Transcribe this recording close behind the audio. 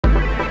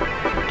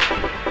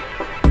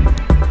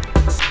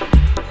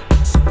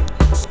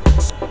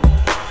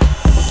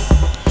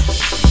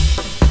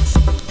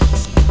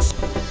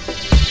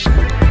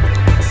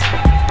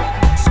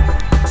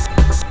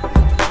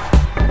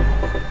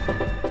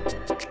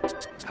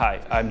Hi,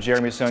 I'm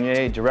Jeremy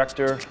Saulnier,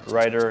 director,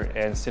 writer,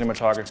 and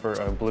cinematographer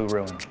of Blue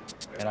Ruin,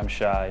 and I'm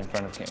shy in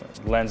front of camera.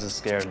 Lenses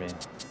scared me.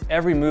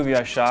 Every movie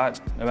I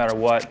shot, no matter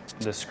what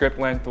the script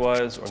length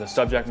was or the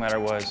subject matter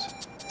was,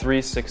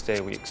 3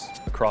 6-day weeks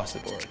across the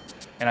board.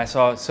 And I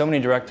saw so many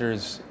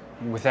directors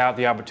without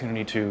the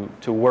opportunity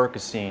to work a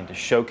scene, to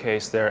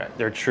showcase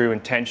their true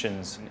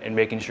intentions, and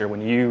making sure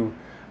when you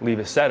leave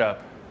a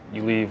setup,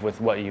 you leave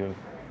with what you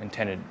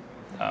intended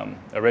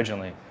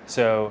originally.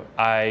 So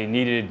I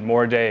needed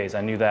more days. I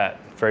knew that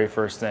very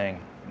first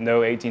thing.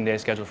 No 18-day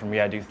schedule for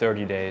me, I do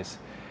 30 days.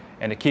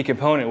 And a key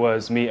component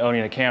was me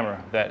owning a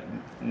camera, that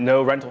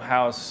no rental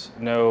house,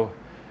 no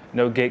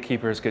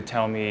gatekeepers could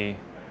tell me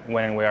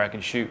when and where I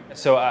could shoot.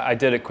 So I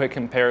did a quick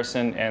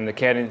comparison, and the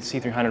Canon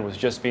C300 was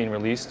just being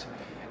released,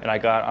 and I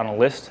got on a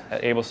list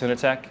at Able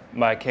Cinetech.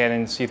 My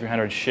Canon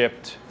C300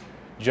 shipped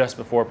just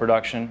before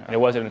production, and it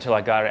wasn't until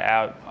I got it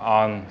out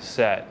on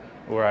set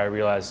where I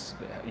realized,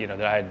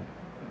 that I had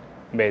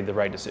made the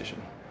right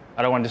decision.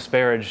 I don't want to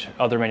disparage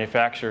other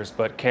manufacturers,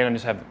 but Canon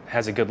just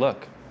has a good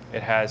look.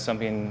 It has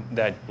something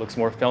that looks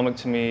more filmic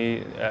to me.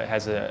 It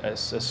has a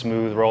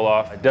smooth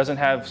roll-off. It doesn't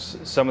have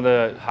some of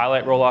the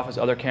highlight roll-off as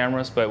other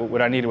cameras, but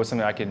what I needed was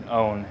something I could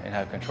own and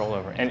have control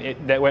over. And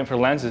that went for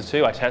lenses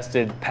too. I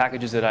tested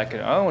packages that I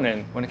could own,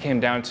 and when it came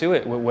down to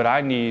it, what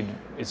I need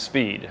is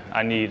speed.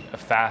 I need a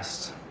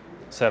fast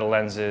set of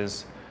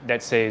lenses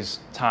that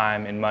saves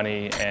time and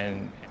money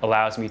and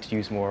allows me to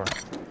use more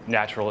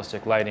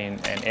naturalistic lighting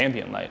and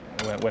ambient light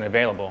when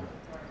available.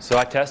 So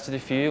I tested a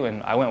few,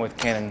 and I went with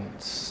Canon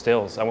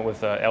stills. I went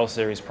with L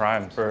series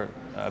prime for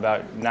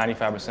about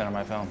 95% of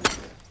my film.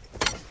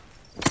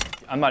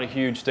 I'm not a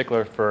huge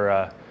stickler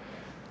for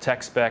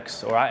tech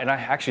specs, and I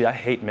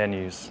hate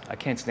menus. I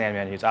can't stand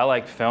menus. I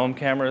like film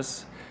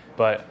cameras,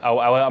 but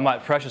I'm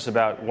not precious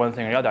about one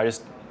thing or the other. I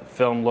just,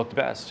 film looked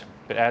best.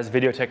 But as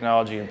video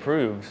technology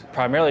improved,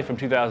 primarily from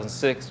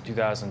 2006 to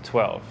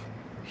 2012,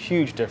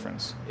 huge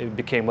difference. It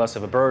became less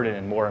of a burden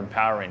and more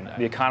empowering.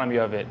 The economy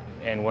of it,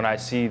 and when I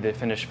see the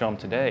finished film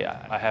today,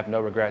 I have no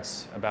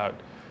regrets about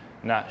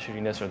not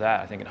shooting this or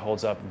that. I think it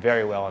holds up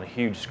very well on a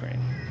huge screen.